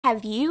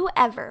Have you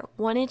ever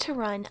wanted to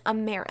run a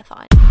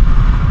marathon?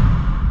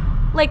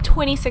 Like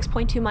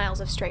 26.2 miles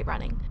of straight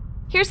running.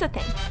 Here's the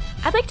thing,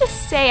 I'd like to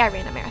say I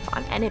ran a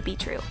marathon and it be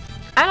true.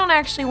 I don't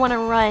actually want to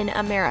run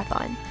a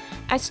marathon.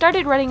 I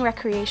started running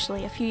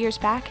recreationally a few years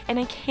back, and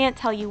I can't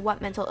tell you what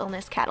mental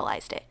illness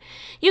catalyzed it.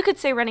 You could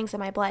say running's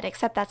in my blood,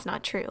 except that's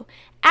not true.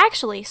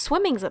 Actually,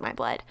 swimming's in my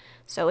blood.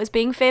 So is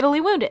being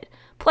fatally wounded.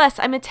 Plus,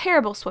 I'm a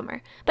terrible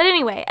swimmer. But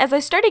anyway, as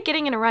I started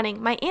getting into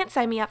running, my aunt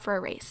signed me up for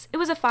a race. It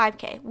was a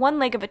 5K, one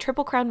leg of a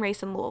Triple Crown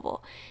race in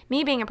Louisville.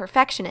 Me being a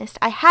perfectionist,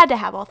 I had to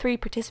have all 3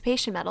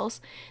 participation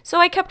medals, so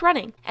I kept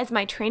running. As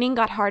my training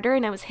got harder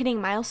and I was hitting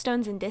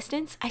milestones in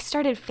distance, I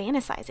started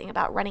fantasizing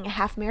about running a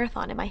half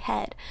marathon in my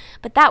head.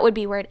 But that would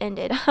be where it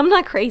ended. I'm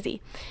not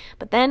crazy.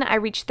 But then I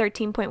reached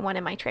 13.1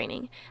 in my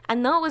training.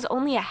 And though it was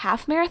only a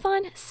half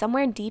marathon,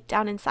 somewhere deep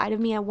down inside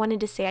of me I wanted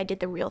to say I did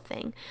the real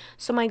thing.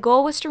 So my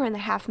goal was to run the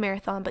half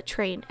marathon but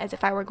train as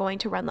if I were going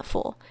to run the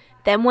full.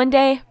 Then one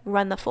day,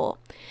 run the full.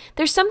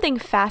 There's something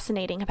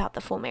fascinating about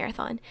the full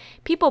marathon.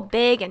 People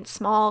big and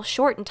small,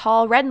 short and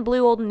tall, red and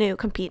blue, old and new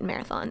compete in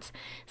marathons.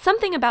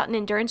 Something about an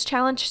endurance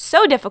challenge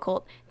so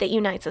difficult that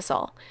unites us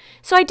all.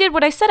 So I did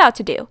what I set out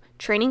to do,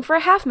 training for a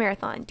half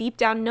marathon, deep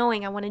down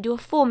knowing I want to do a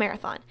full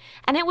marathon.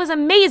 And it was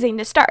amazing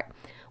to start.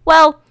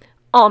 Well,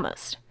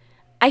 almost.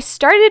 I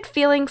started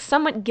feeling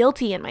somewhat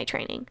guilty in my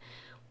training.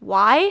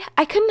 Why?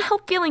 I couldn't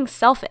help feeling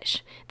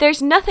selfish.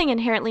 There's nothing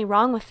inherently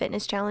wrong with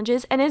fitness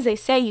challenges, and as they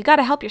say, you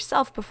gotta help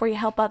yourself before you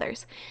help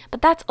others.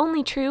 But that's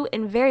only true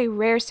in very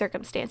rare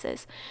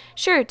circumstances.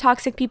 Sure,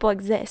 toxic people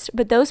exist,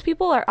 but those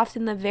people are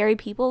often the very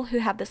people who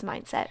have this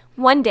mindset.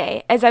 One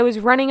day, as I was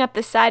running up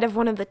the side of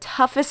one of the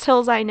toughest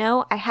hills I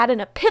know, I had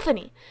an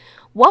epiphany.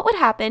 What would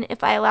happen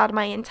if I allowed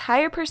my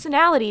entire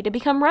personality to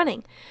become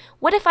running?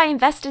 What if I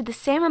invested the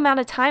same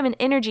amount of time and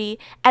energy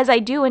as I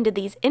do into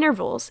these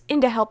intervals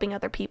into helping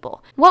other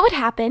people? What would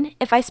happen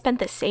if I spent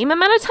the same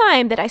amount of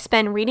time that I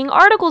spend reading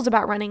articles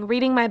about running,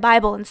 reading my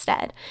Bible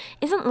instead?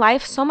 Isn't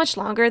life so much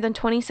longer than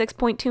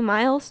 26.2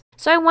 miles?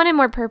 So I wanted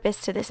more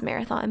purpose to this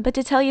marathon, but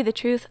to tell you the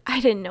truth,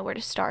 I didn't know where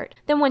to start.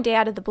 Then one day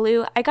out of the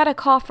blue, I got a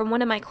call from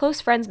one of my close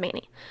friends,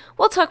 Manny.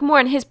 We'll talk more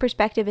on his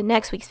perspective in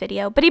next week's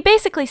video, but he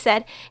basically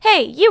said,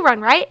 "Hey, you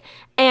run, right?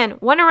 And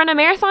want to run a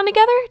marathon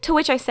together?" To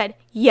which I said,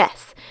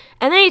 yes.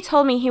 And then he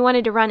told me he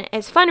wanted to run it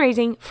as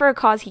fundraising for a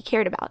cause he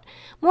cared about.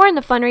 More in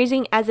the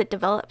fundraising as it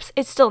develops.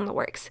 It's still in the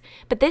works.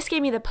 But this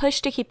gave me the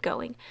push to keep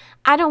going.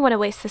 I don't want to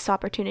waste this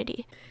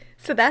opportunity.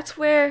 So that's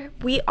where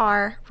we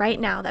are right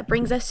now. That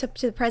brings us up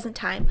to the present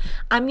time.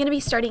 I'm going to be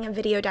starting a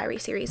video diary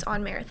series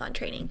on marathon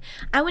training.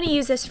 I want to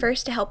use this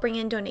first to help bring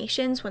in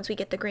donations once we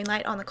get the green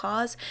light on the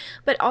cause,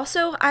 but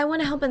also I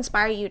want to help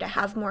inspire you to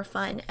have more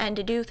fun and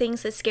to do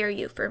things that scare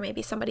you for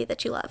maybe somebody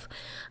that you love.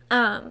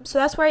 So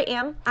that's where I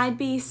am. I'd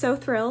be so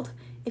thrilled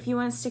if you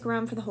want to stick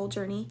around for the whole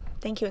journey.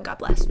 Thank you and God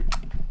bless.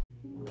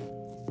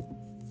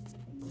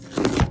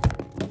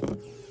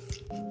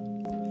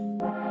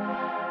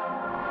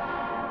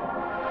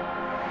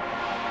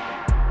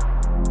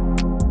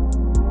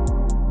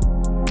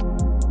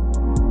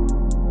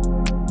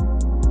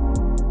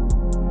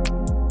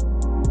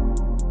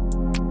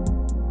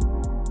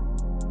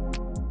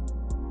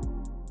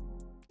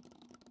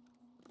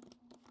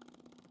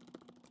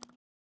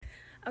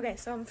 Okay,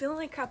 so I'm feeling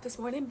like crap this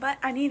morning, but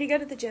I need to go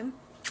to the gym.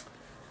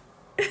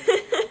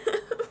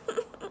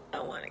 I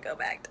want to go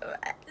back to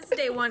that. This is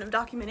day 1 of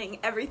documenting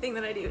everything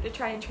that I do to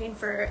try and train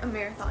for a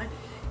marathon.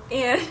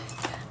 And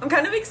I'm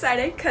kind of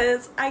excited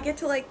because I get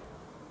to, like,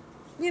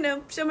 you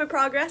know, show my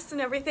progress and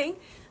everything.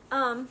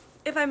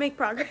 If I make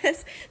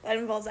progress, that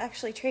involves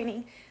actually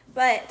training.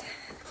 But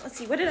let's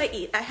see, what did I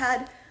eat? I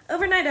had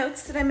overnight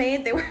oats that I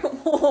made. They were,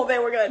 oh, they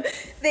were good.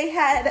 They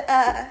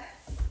had,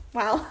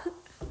 wow.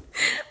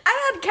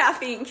 I had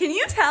caffeine. Can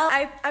you tell?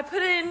 I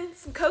put in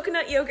some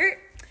coconut yogurt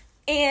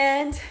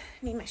and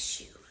I need my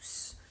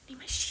shoes.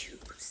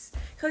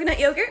 Coconut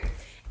yogurt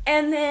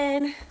and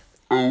then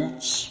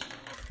oats,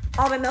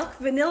 almond milk,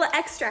 vanilla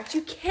extract.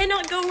 You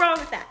cannot go wrong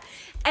with that.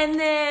 And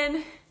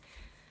then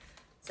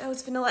so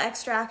it's vanilla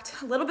extract,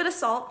 a little bit of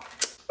salt,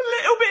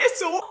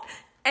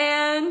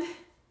 and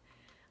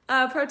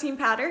protein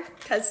powder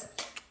because,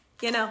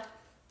 you know,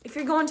 if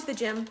you're going to the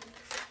gym,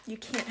 you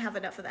can't have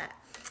enough of that.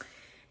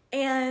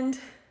 And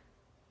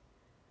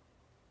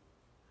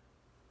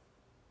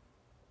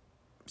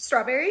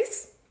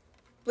strawberries,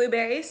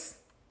 blueberries,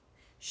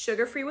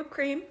 sugar-free whipped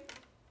cream.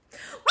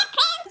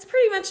 That's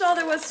pretty much all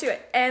there was to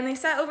it. And they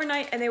sat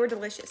overnight and they were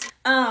delicious.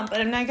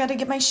 But now I gotta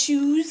get my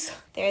shoes.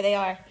 There they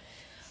are.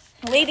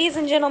 Ladies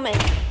and gentlemen,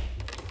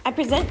 I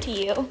present to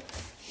you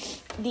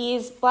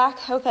these black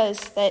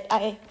Hokas that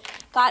I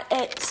got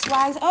at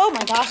Swags. Oh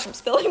my gosh, I'm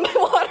spilling my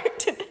water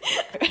today.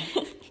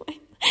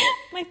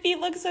 My feet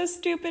look so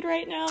stupid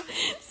right now.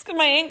 It's got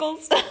my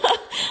ankles.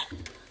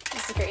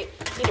 This is great.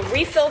 Need to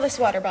refill this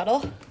water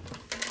bottle.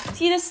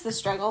 See, this is the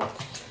struggle.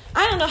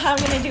 I don't know how I'm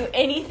gonna do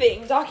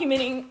anything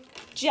documenting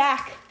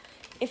Jack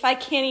if I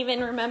can't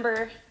even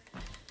remember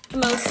the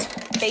most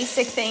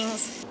basic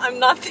things. I'm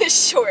not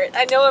this short.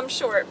 I know I'm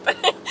short, but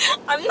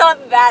I'm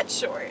not that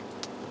short.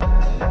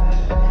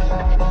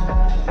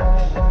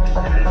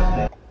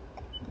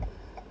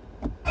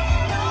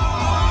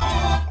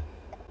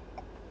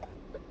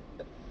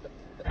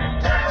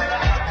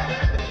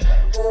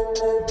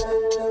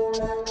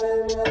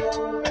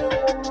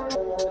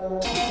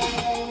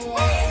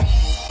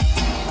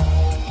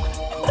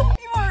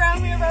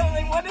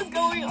 is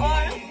going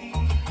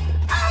on?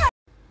 Ah!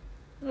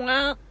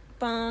 Wah,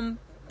 bum,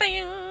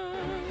 bam.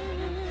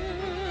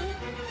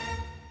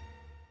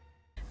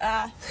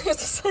 I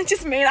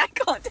just made eye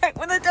contact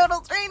with a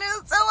total stranger.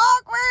 It's so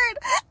awkward.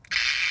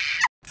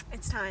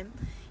 It's time.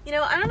 You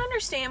know, I don't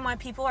understand why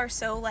people are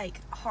so, like,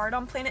 hard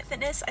on Planet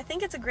Fitness. I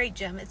think it's a great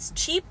gym. It's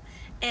cheap,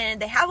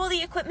 and they have all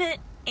the equipment,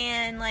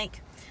 and,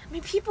 like, I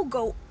mean, people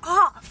go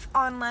off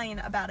online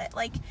about it.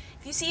 Like,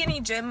 if you see any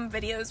gym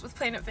videos with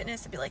Planet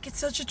Fitness, they'd be like, it's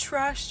such a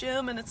trash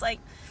gym, and it's like,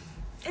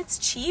 it's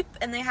cheap,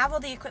 and they have all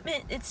the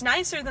equipment. It's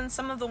nicer than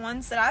some of the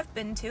ones that I've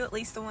been to, at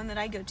least the one that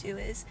I go to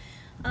is.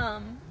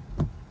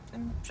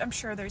 I'm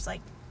sure there's,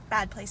 like,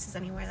 bad places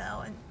anywhere,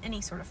 though, and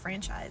any sort of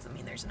franchise. I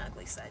mean, there's an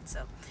ugly side,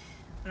 so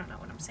I don't know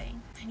what I'm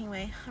saying.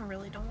 Anyway, I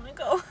really don't want to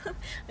go. I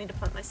need to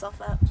pump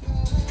myself up.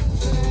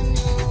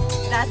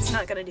 That's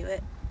not gonna do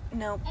it.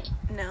 Nope.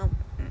 No.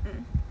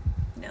 Mm-mm.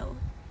 No.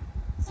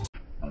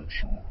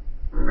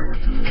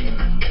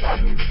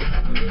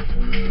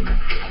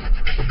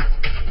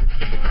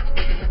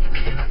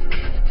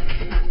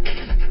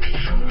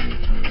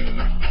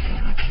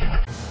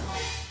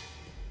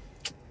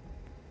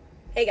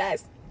 Hey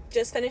guys,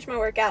 just finished my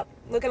workout.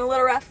 Looking a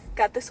little rough.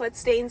 Got the sweat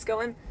stains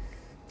going.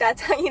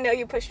 That's how you know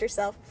you pushed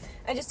yourself.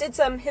 I just did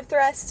some hip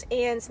thrusts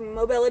and some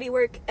mobility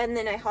work, and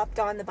then I hopped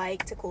on the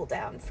bike to cool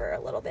down for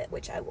a little bit,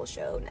 which I will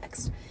show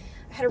next.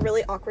 I had a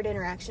really awkward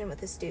interaction with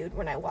this dude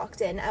when I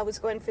walked in. I was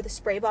going for the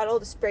spray bottle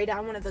to spray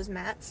down one of those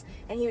mats,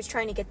 and he was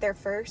trying to get there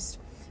first,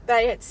 but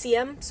I didn't see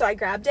him, so I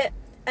grabbed it,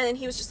 and then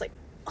he was just like,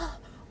 oh,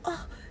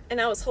 and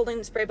I was holding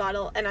the spray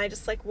bottle, and I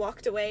just, like,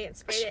 walked away and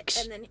sprayed it,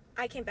 and then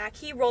I came back.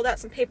 He rolled out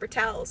some paper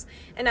towels,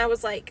 and I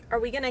was like, are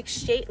we gonna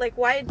exchange? Like,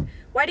 why'd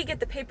he get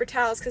the paper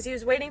towels? Because he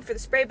was waiting for the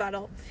spray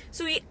bottle.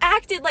 So he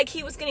acted like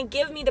he was gonna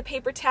give me the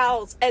paper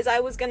towels as I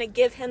was gonna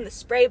give him the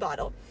spray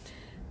bottle.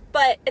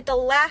 But at the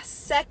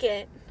last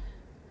second,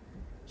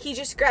 he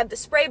just grabbed the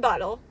spray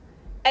bottle,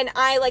 and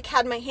I, like,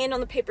 had my hand on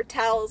the paper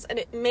towels, and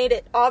it made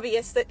it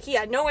obvious that he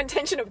had no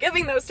intention of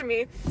giving those to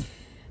me.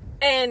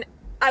 And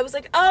I was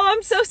like, oh,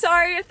 I'm so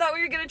sorry. I thought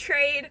we were going to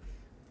trade.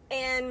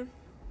 And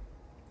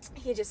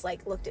he just,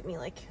 like, looked at me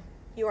like,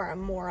 you are a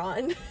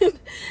moron.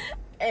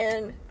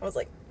 And I was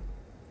like,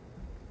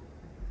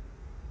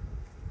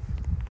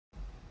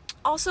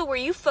 also, were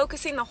you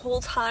focusing the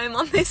whole time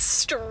on this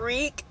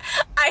streak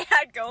I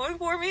had going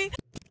for me?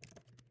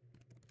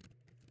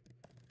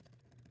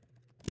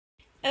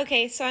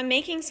 Okay, so I'm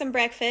making some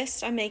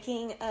breakfast. I'm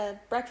making a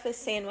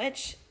breakfast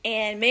sandwich,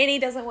 and Manny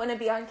doesn't want to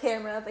be on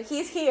camera, but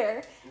he's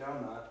here. No,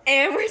 I'm not.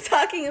 And we're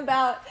talking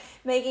about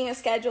making a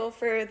schedule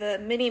for the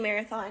mini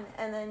marathon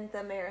and then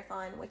the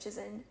marathon, which is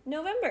in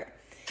November.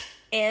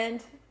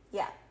 And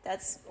yeah,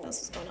 that's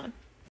what's going on.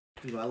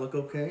 Do I look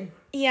okay?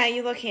 Yeah,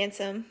 you look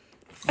handsome.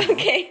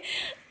 Okay.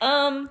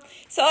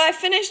 So I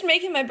finished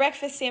making my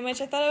breakfast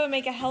sandwich. I thought I would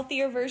make a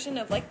healthier version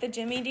of, like, the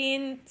Jimmy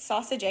Dean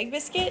sausage egg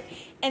biscuit.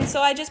 And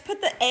so I just put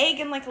the egg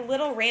in, like, a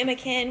little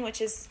ramekin, which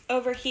is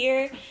over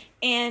here,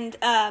 and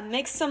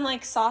mixed some,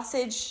 like,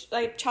 sausage,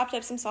 like, chopped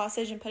up some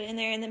sausage and put it in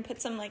there, and then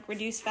put some, like,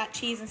 reduced fat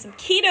cheese and some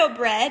keto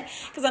bread,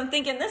 because I'm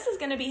thinking this is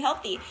going to be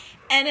healthy.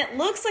 And it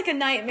looks like a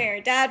nightmare.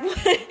 Dad,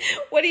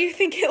 what do you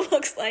think it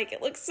looks like?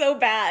 It looks so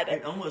bad.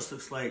 It almost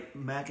looks like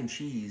mac and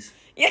cheese.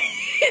 Yeah,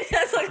 it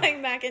does look like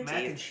mac and cheese.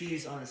 Mac and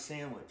cheese on a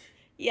sandwich.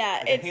 Yeah,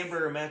 like it's a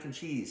hamburger mac and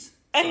cheese.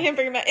 A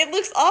hamburger mac. It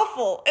looks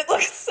awful. It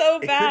looks so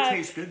bad. It could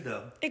taste good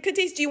though. It could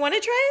taste. Do you want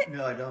to try it?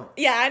 No, I don't.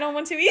 Yeah, I don't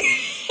want to either.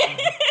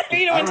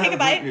 You don't want to take a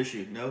bite? I don't have a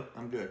gluten issue. Nope,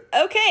 I'm good.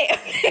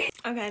 Okay.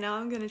 Okay, now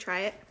I'm gonna try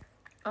it.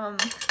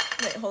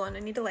 Wait, hold on. I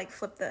need to, like,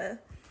 flip the.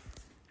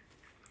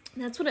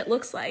 That's what it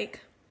looks like.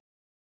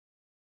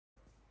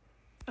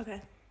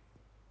 Okay.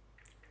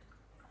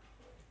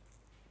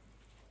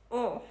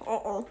 Oh,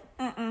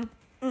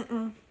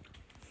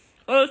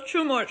 Oh, it's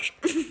too much.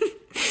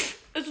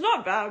 It's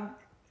not bad.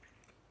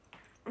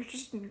 It's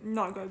just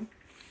not good.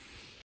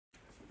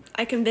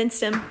 I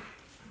convinced him.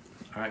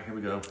 All right, here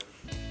we go.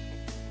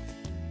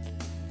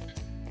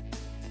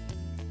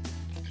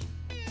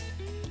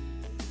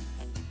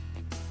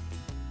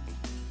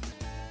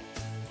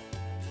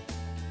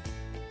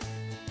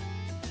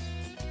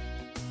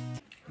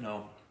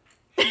 No.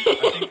 I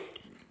think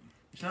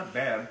it's not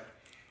bad.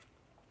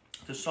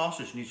 The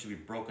sausage needs to be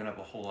broken up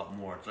a whole lot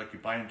more. It's like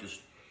you're buying just,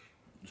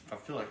 I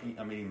feel like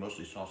I'm eating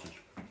mostly sausage.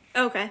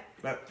 Okay.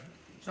 But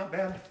it's not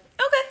bad.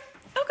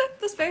 Okay,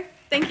 that's fair.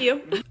 Thank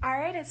you. All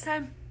right, it's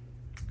time.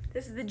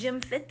 This is the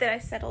gym fit that I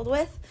settled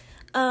with.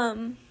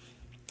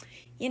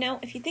 You know,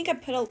 if you think I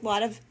put a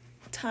lot of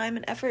time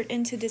and effort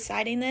into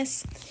deciding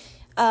this,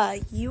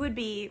 you would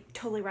be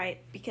totally right,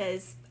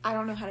 because I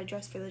don't know how to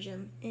dress for the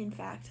gym. In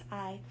fact,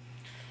 I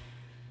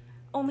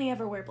only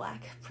ever wear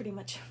black, pretty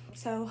much.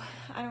 So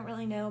I don't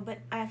really know, but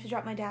I have to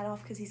drop my dad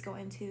off because he's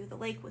going to the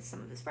lake with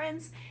some of his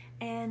friends,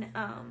 and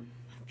I'm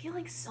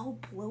feeling so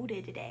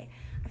bloated today.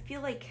 I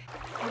feel like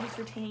I was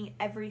retaining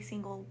every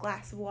single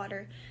glass of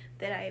water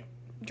that I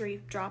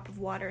drop of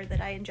water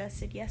that I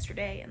ingested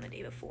yesterday and the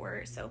day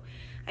before. So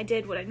I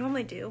did what I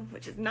normally do,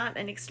 which is not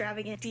an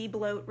extravagant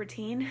de-bloat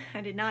routine.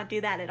 I did not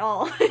do that at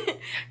all.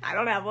 I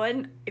don't have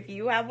one. If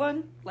you have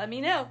one, let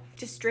me know.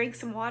 Just drink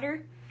some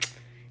water,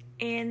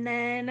 and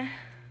then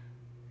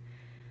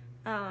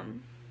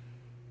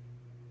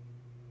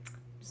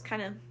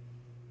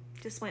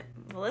just went,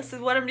 well, this is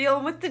what I'm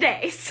dealing with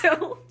today.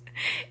 So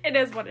it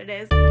is what it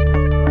is.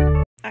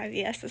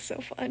 IVS is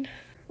so fun.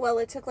 Well,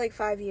 it took like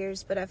 5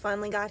 years, but I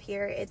finally got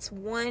here. It's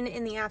 1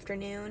 in the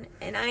afternoon,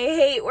 and I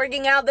hate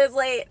working out this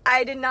late.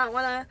 I did not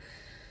want to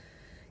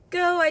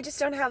go. I just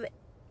don't have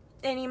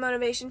any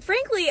motivation.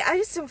 Frankly, I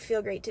just don't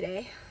feel great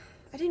today.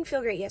 I didn't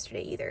feel great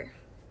yesterday either.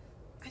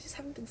 I just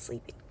haven't been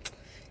sleeping.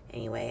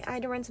 Anyway, I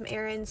had to run some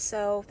errands,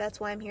 so that's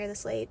why I'm here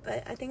this late.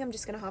 But I think I'm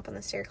just going to hop on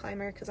the stair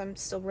climber because I'm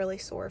still really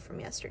sore from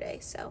yesterday.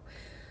 So,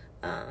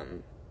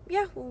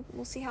 yeah,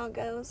 we'll see how it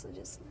goes. So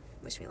just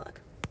wish me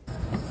luck.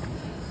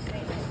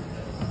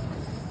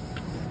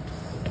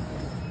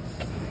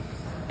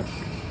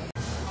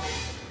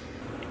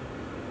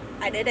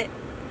 I did it.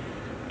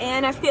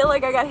 And I feel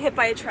like I got hit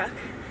by a truck.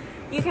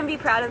 You can be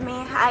proud of me.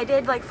 I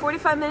did like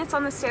 45 minutes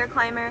on the stair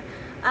climber.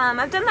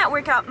 I've done that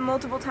workout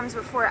multiple times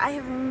before. I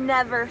have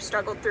never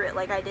struggled through it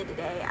like I did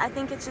today. I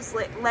think it's just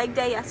leg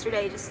day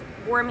yesterday just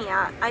wore me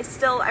out. I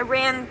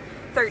ran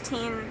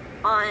 13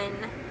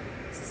 on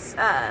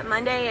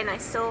Monday, and I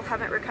still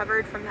haven't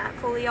recovered from that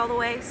fully all the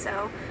way.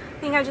 So I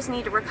think I just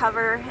need to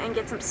recover and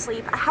get some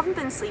sleep. I haven't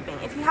been sleeping.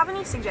 If you have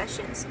any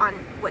suggestions on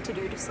what to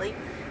do to sleep,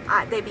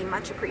 they'd be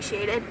much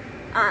appreciated.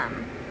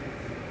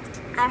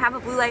 I have a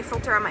blue light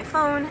filter on my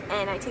phone,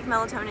 and I take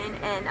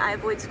melatonin, and I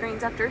avoid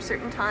screens after a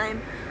certain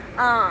time.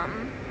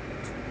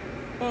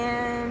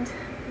 And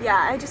yeah,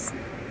 I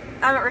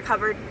haven't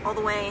recovered all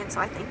the way, and so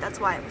I think that's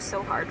why it was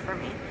so hard for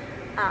me.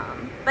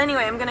 But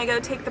anyway, I'm gonna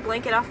go take the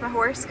blanket off my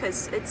horse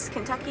because it's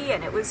Kentucky,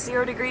 and it was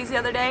 0 degrees the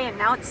other day, and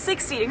now it's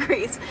 60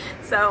 degrees.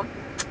 So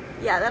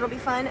yeah, that'll be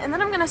fun. And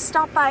then I'm gonna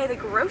stop by the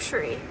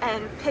grocery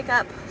and pick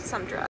up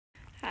some drugs.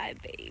 Hi,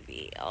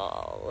 baby.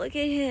 Oh, look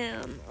at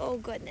him. Oh,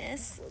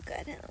 goodness. Look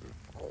at him.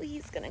 Oh,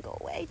 he's gonna go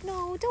away.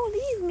 No, don't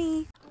leave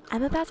me.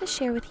 I'm about to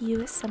share with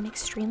you some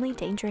extremely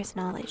dangerous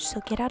knowledge,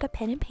 so get out a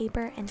pen and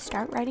paper and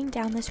start writing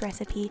down this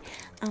recipe,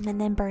 and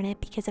then burn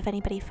it, because if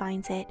anybody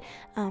finds it,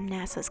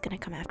 NASA's gonna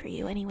come after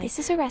you anyway. This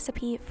is a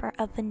recipe for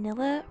a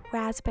vanilla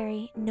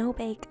raspberry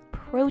no-bake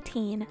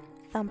protein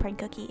thumbprint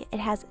cookie. It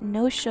has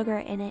no sugar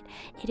in it.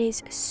 It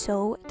is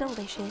so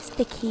delicious.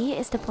 The key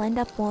is to blend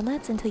up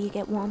walnuts until you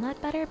get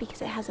walnut butter,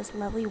 because it has this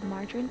lovely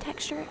margarine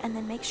texture, and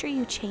then make sure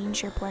you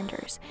change your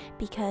blenders,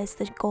 because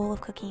the goal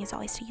of cooking is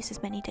always to use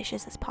as many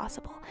dishes as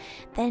possible.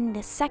 Then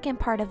the second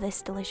part of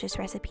this delicious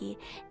recipe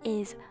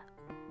is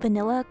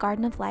vanilla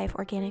Garden of Life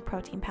organic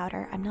protein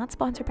powder. I'm not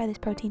sponsored by this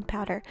protein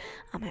powder.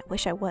 I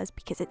wish I was,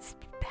 because it's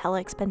hella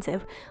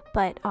expensive,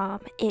 but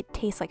it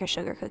tastes like a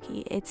sugar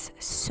cookie. It's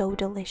so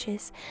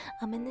delicious.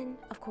 And then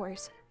of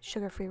course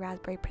sugar-free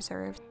raspberry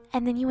preserves.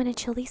 And then you want to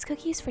chill these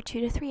cookies for 2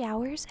 to 3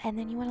 hours, and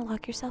then you want to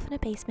lock yourself in a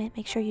basement.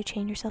 Make sure you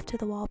chain yourself to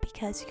the wall,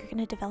 because you're going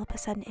to develop a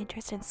sudden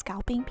interest in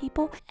scalping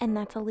people, and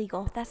that's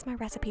illegal. That's my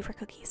recipe for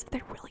cookies.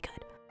 They're really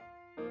good.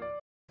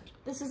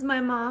 This is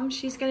my mom.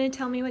 She's going to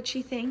tell me what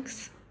she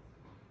thinks.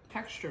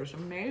 Texture is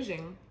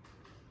amazing,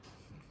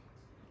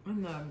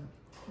 and the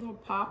little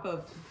pop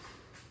of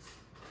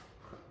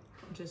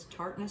just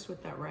tartness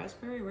with that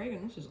raspberry.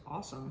 Reagan, this is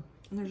awesome.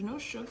 And there's no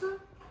sugar.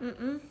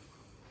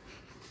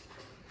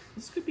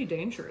 This could be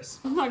dangerous.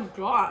 Oh my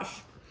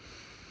gosh.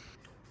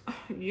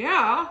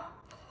 Yeah,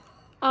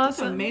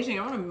 awesome. That's amazing.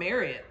 I want to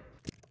marry it.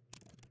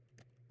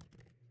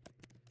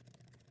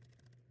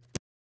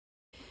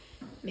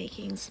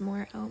 Making some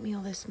more oatmeal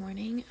this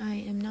morning. I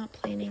am not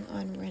planning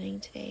on running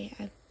today.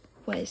 I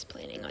was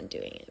planning on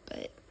doing it,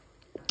 but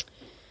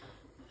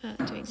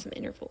doing some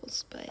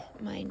intervals, but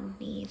my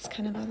knee's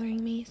kind of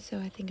bothering me, so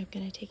I think I'm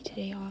gonna take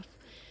today off.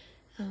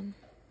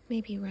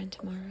 Maybe run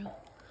tomorrow.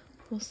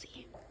 We'll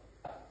see.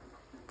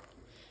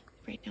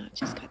 Right now, I've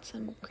just got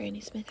some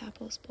Granny Smith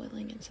apples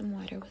boiling in some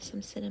water with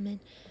some cinnamon.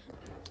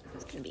 I'm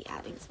just gonna be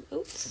adding some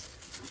oats.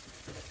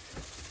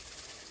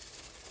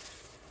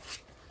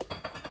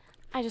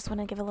 I just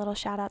want to give a little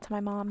shout out to my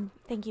mom.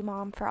 Thank you,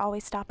 Mom, for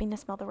always stopping to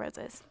smell the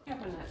roses. You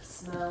happen to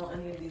smell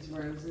any of these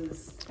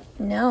roses?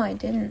 No, I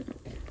didn't.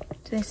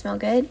 Do they smell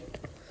good?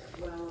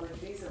 Well,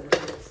 these are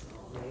really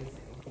smell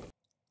amazing.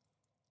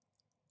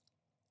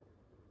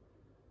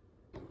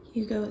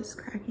 Hugo is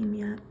cracking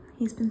me up.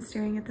 He's been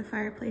staring at the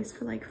fireplace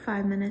for like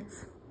 5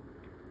 minutes.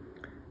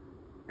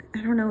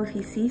 I don't know if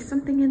he sees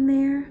something in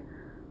there,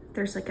 if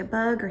there's like a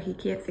bug, or he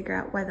can't figure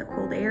out why the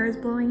cold air is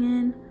blowing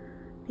in.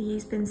 But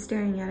he's been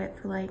staring at it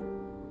for like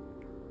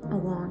a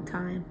long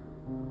time.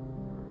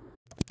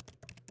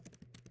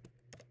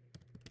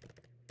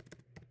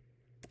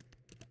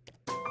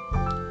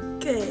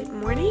 Good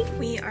morning.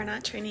 We are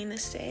not training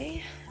this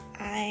day.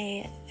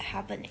 I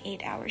have an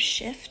 8-hour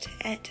shift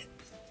at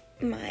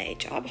my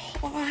job.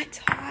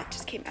 Hot,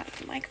 just came out of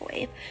the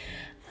microwave.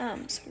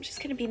 So I'm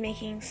just gonna be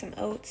making some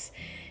oats,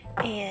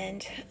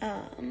 and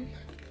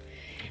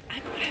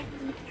I've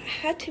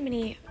had too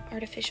many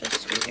artificial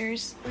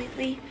sweeteners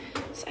lately,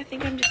 so I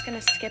think I'm just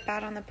gonna skip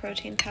out on the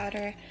protein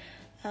powder.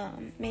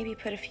 Maybe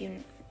put a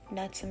few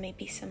nuts and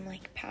maybe some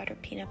like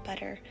powdered peanut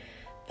butter,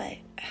 but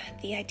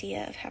the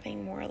idea of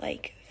having more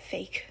like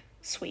fake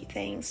sweet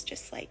things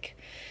just like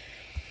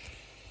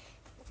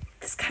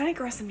it's kind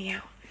of grossing me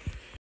out.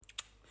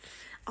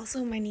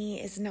 Also, my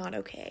knee is not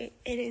okay.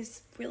 It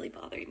is really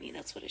bothering me.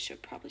 That's what I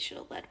probably should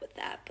have led with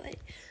that, but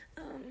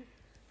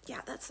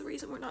yeah, that's the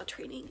reason we're not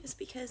training, is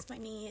because my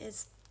knee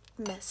is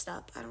messed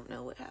up. I don't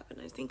know what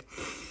happened. I think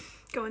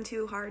going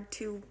too hard,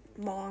 too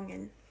long,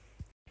 and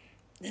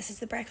this is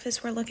the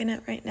breakfast we're looking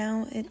at right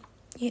now.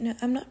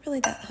 I'm not really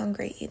that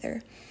hungry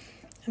either.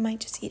 I might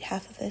just eat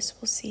half of this.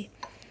 We'll see.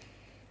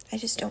 I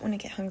just don't want to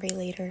get hungry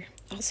later.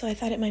 Also, I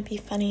thought it might be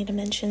funny to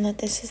mention that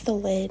this is the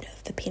lid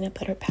of the peanut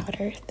butter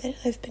powder that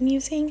I've been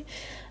using.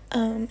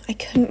 I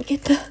couldn't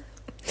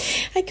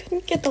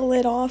get the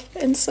lid off,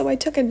 and so I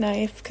took a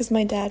knife because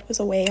my dad was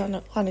away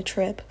on a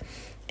trip,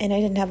 and I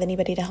didn't have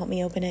anybody to help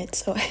me open it.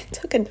 So I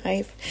took a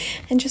knife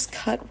and just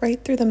cut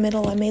right through the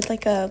middle. I made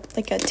like a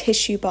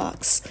tissue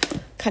box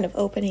kind of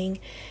opening,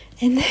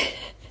 and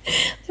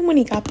then when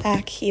he got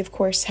back, he of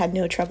course had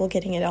no trouble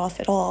getting it off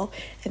at all,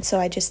 and so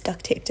I just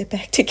duct taped it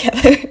back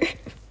together.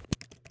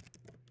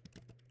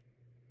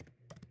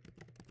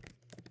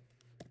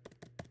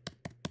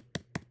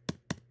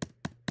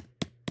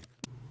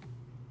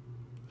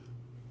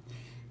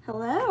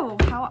 Hello,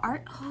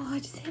 I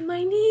just hit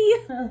my knee.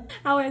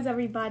 How is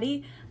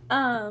everybody?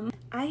 I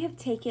have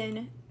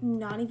taken,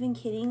 not even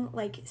kidding,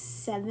 like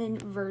 7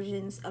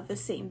 versions of the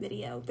same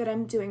video that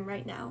I'm doing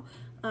right now.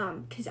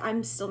 Because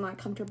I'm still not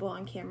comfortable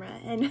on camera,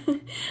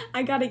 and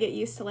I gotta get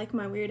used to like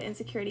my weird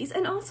insecurities.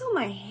 And also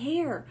my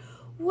hair.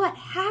 What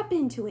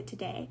happened to it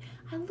today?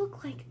 I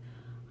look like,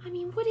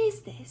 what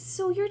is this?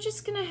 So you're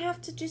just gonna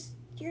have to just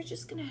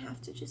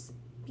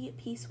be at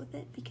peace with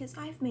it, because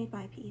I've made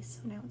my peace,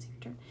 so now it's your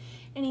turn.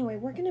 Anyway,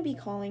 we're gonna be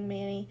calling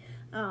Manny,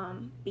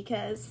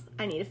 because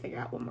I need to figure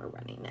out when we're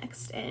running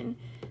next, and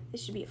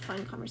this should be a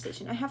fun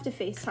conversation. I have to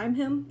FaceTime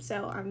him,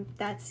 so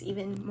that's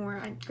even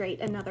more great.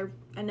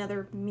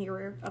 Another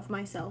mirror of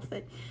myself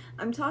that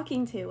I'm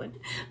talking to, and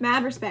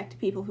mad respect to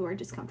people who are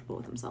just comfortable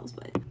with themselves,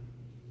 but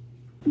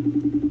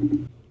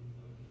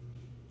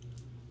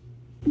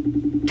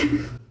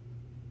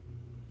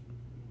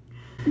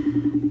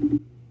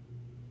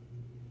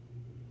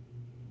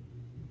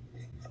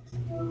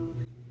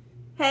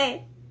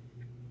Hey.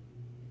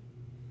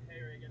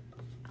 Hey, Reagan.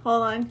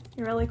 Hold on,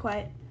 you're really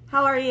quiet.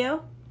 How are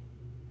you?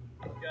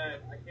 I'm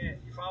good.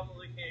 You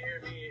probably can't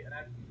hear me, and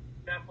I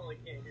definitely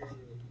can't hear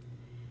you.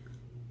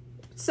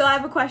 So I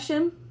have a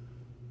question.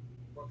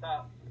 What's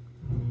up?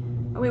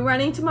 Are we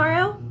running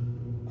tomorrow?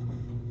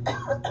 I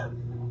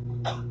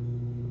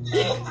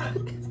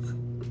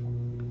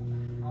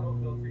don't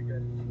feel too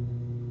good.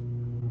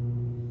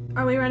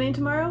 Are we running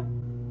tomorrow?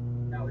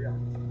 No, we are.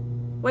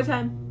 What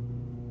time?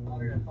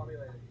 Probably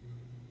later.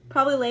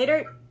 Probably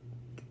later?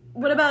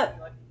 What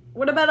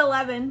about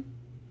 11?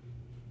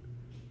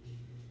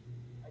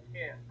 I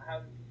can't.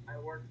 I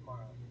work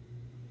tomorrow.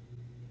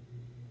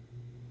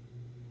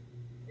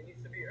 It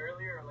needs to be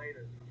earlier or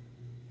later.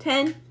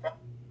 10?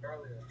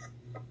 Earlier.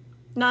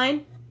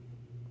 9?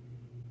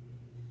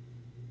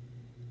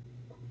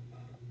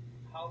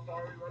 How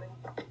far are we running?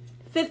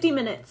 50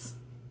 minutes.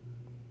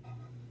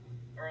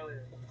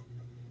 Earlier.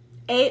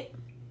 8?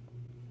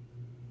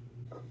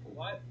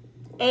 What?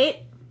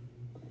 8?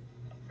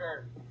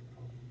 Sure.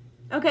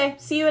 Okay,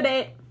 see you at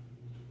 8.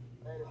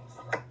 Later.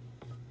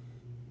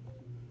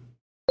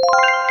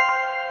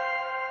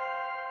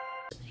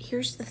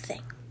 Here's the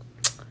thing.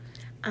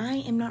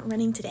 I am not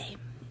running today.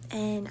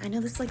 And I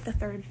know this is like the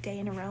 3rd day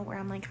in a row where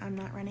I'm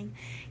not running.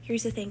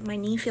 Here's the thing. My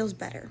knee feels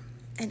better.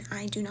 And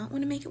I do not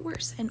want to make it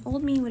worse. And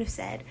old me would have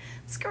said,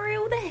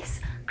 screw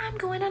this. I'm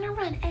going on a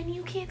run and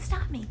you can't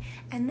stop me.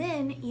 And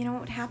then, you know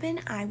what would happen?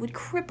 I would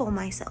cripple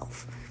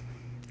myself.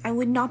 I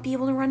would not be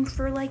able to run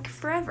for like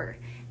forever.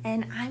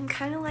 And I'm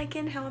kind of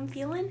liking how I'm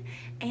feeling,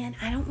 and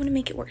I don't want to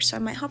make it worse. So I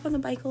might hop on the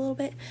bike a little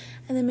bit,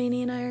 and then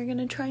Manny and I are going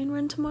to try and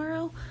run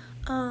tomorrow.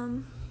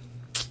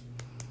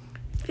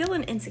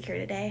 Feeling insecure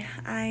today.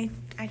 I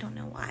don't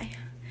know why.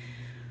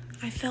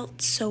 I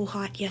felt so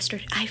hot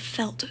yesterday. I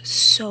felt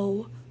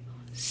so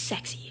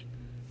sexy.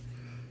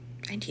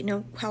 And do you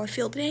know how I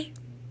feel today?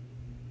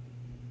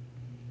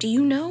 Do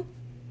you know?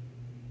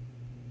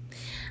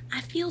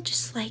 I feel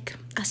just like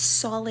a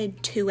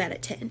solid 2 out of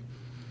 10.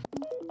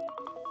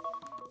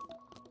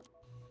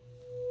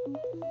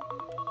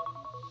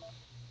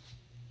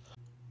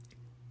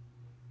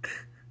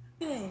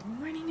 Good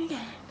morning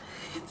again.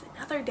 It's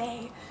another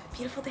day.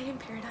 Beautiful day in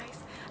paradise.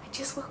 I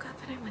just woke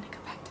up and I want to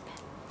go back to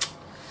bed.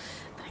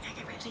 But I gotta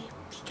get ready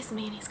because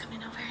Manny's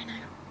coming over, and I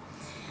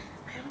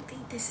don't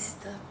think this is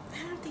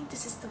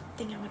the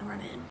thing I want to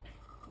run in.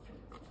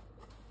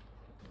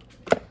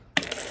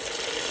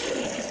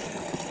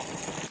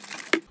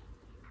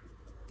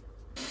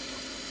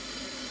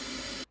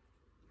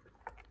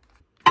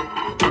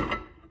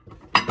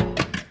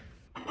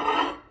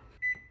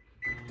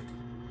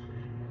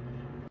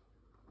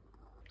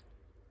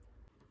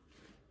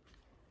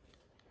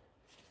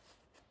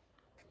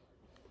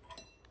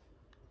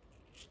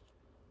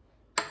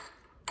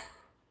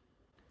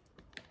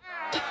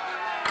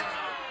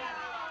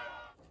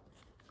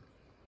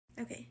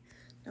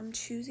 I'm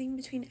choosing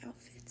between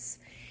outfits,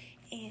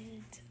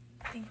 and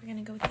I think we're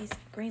gonna go with these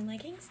green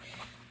leggings,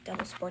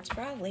 double sports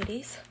bra,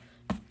 ladies,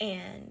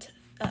 and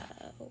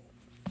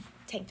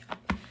tank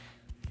top.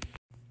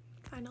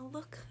 Final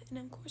look, and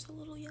of course a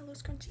little yellow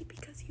scrunchie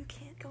because you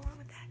can't go wrong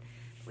with that.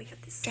 We got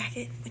this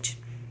jacket, which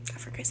I got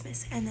for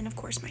Christmas, and then of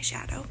course my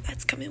shadow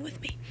that's coming with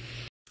me.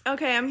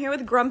 Okay, I'm here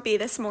with Grumpy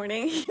this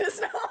morning. He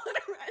does not want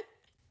to run.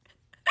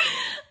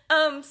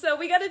 So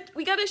we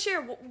gotta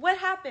share what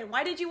happened.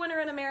 Why did you want to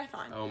run a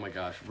marathon? Oh my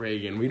gosh,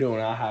 Reagan, we do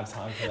not have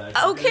time for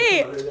that.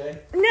 Okay.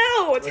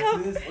 No, Let's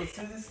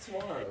do this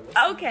tomorrow.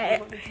 Okay.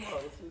 Let's do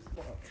this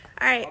tomorrow.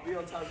 All right. I'll be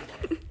on time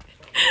tomorrow.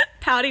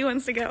 Pouty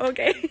wants to go.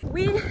 Okay.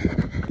 We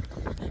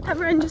have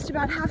run just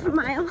about half a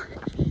mile.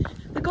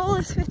 The goal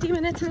is 50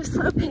 minutes at a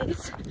slow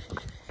pace.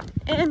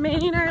 And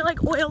Manny and I are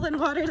like oil and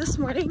water this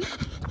morning.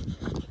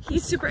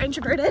 He's super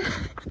introverted,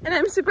 and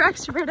I'm super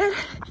extroverted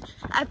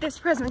at this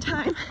present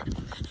time.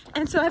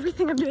 And so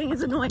everything I'm doing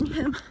is annoying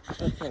him.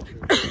 That's not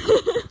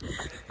true.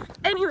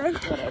 Anyway.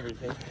 Not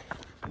everything.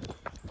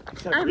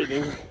 Except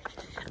breathing.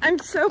 I'm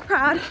so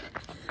proud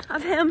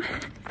of him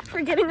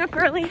for getting up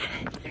early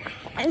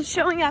and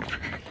showing up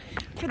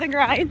for the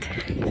grind.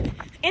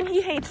 And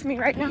he hates me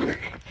right now.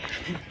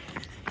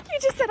 You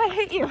just said I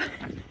hate you.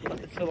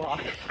 It's a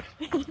lie.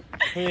 I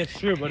mean, it's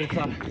true, but it's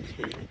not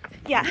true.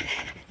 Yeah,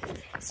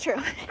 it's true.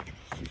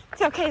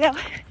 It's okay though.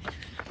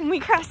 When we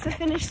cross the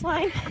finish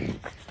line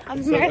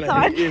of the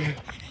marathon,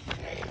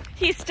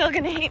 he's still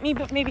gonna hate me,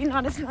 but maybe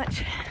not as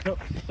much.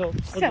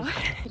 So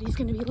He's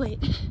gonna be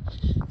late,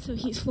 so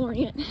he's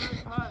flooring it.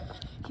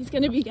 He's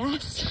gonna be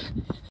gassed.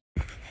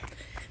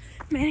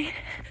 Manny,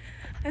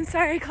 I'm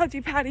sorry I called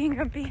you pouty and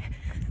grumpy.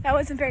 That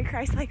wasn't very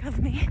Christ-like of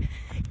me.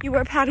 You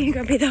were pouty and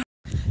grumpy though.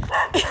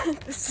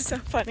 This is so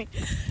funny.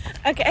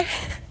 Okay,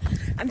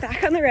 I'm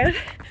back on the road.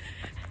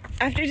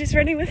 After just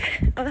running with,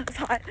 oh that was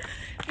hot.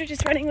 After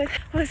just running with,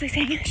 what was I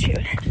saying? Shoot.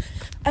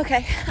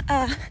 Okay,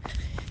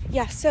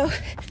 yeah, so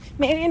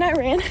Manny and I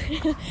ran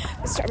the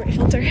strawberry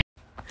filter.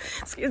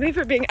 Excuse me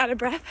for being out of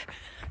breath.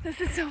 This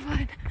is so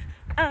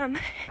fun.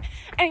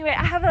 Anyway,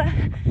 I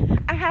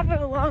have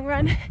a long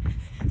run,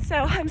 so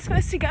I'm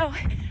supposed to go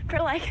for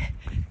like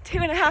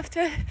 2.5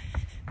 to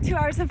 2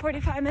 hours and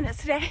 45 minutes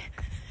today.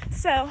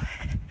 So,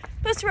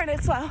 supposed to run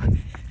it slow.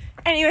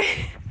 Anyway,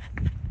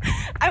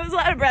 I was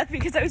out of breath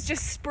because I was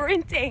just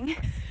sprinting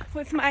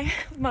with my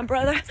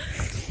brother.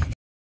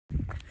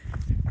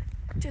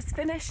 Just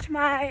finished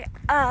my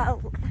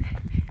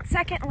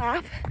second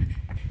lap.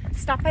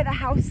 Stopped by the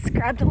house,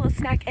 grabbed a little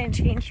snack, and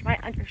changed my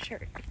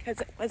undershirt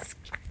because it was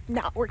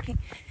not working.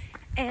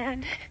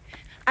 And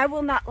I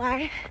will not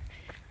lie,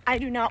 I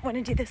do not want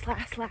to do this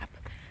last lap.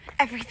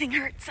 Everything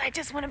hurts. I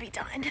just want to be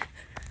done.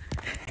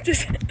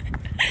 Just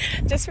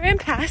ran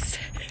past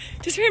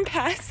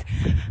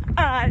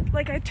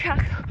like a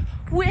truck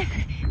with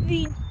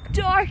the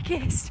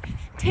darkest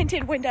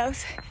tinted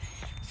windows.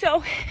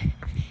 So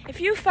if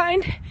you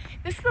find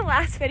this is the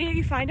last video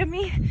you find of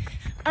me,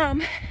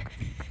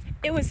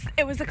 it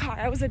was a car.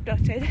 I was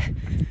abducted.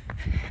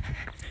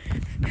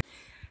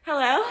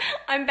 Hello,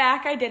 I'm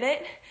back. I did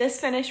it. Just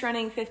finished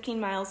running 15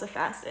 miles, the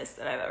fastest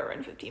that I've ever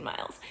run 15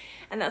 miles,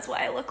 and that's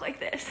why I look like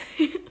this.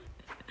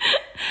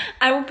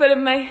 I will put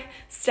in my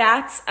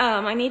stats.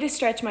 I need to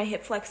stretch. My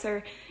hip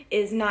flexor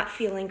is not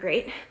feeling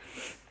great.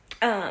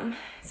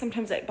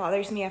 Sometimes it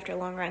bothers me after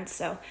long runs,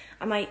 so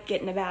I might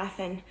get in a bath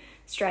and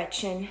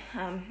stretch, and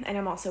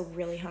I'm also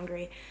really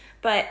hungry.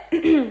 But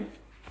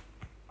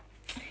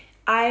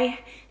I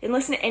didn't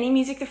listen to any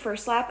music the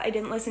first lap. I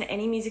didn't listen to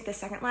any music the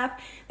second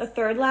lap. The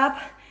third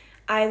lap,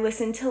 I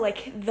listened to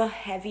like the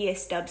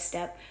heaviest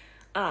dubstep,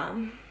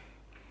 and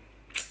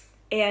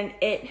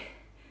it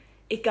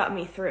got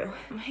me through.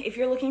 If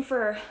you're looking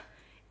for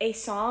a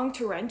song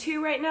to run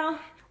to right now,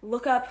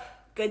 look up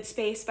Good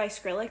Space by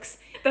Skrillex.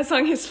 That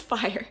song is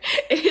fire.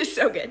 It is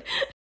so good.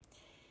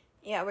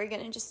 Yeah, we're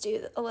gonna just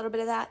do a little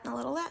bit of that and a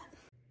little of that.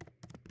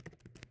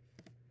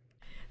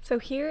 So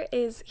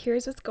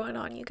here's what's going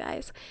on, you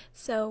guys.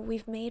 So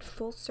we've made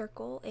full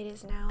circle. It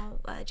is now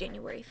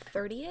January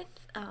 30th,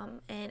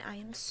 and I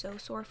am so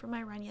sore from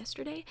my run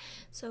yesterday.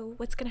 So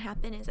what's gonna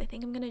happen is I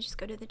think I'm gonna just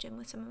go to the gym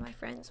with some of my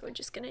friends. We're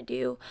just gonna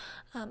do,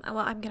 well,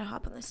 I'm gonna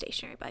hop on the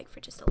stationary bike for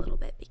just a little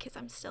bit because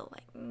I'm still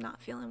like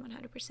not feeling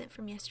 100%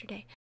 from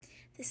yesterday.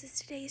 This is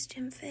today's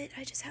gym fit.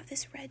 I just have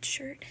this red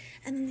shirt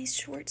and then these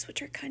shorts,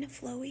 which are kind of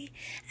flowy,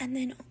 and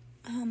then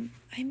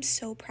I'm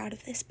so proud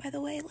of this, by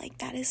the way. Like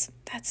that's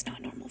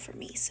not normal for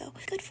me, so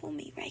good for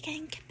me, right,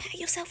 gang? Pat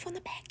yourself on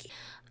the back.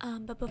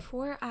 But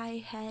before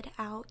I head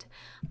out,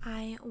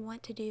 I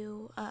want to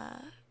do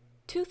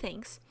 2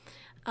 things.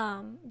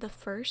 The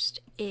first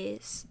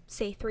is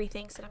say 3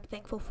 things that I'm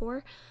thankful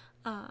for,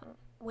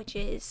 which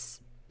is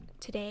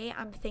today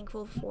I'm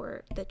thankful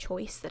for the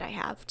choice that I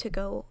have to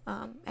go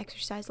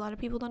exercise. A lot of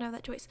people don't have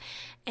that choice,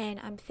 and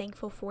I'm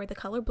thankful for the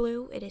color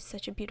blue. It is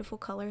such a beautiful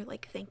color.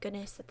 Like, thank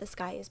goodness that the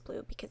sky is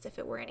blue, because if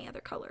it were any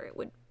other color it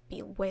would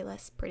be way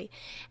less pretty.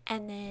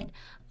 And then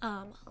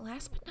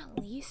last but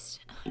not least,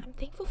 I'm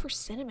thankful for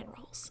cinnamon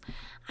rolls.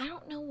 I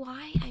don't know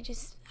why,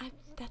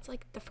 that's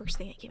like the first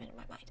thing that came into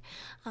my mind.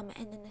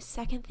 And then the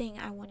second thing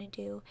I want to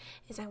do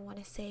is I want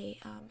to say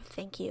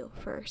thank you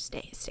for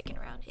sticking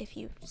around. If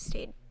you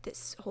stayed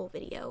this whole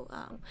video,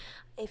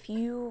 if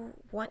you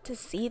want to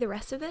see the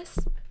rest of this,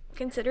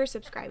 consider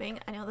subscribing.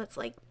 I know that's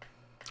like,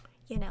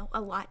 you know,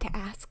 a lot to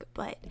ask,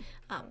 but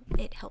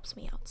it helps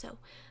me out. So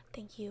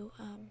thank you,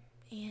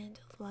 and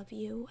love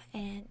you,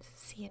 and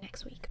see you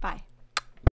next week. Bye.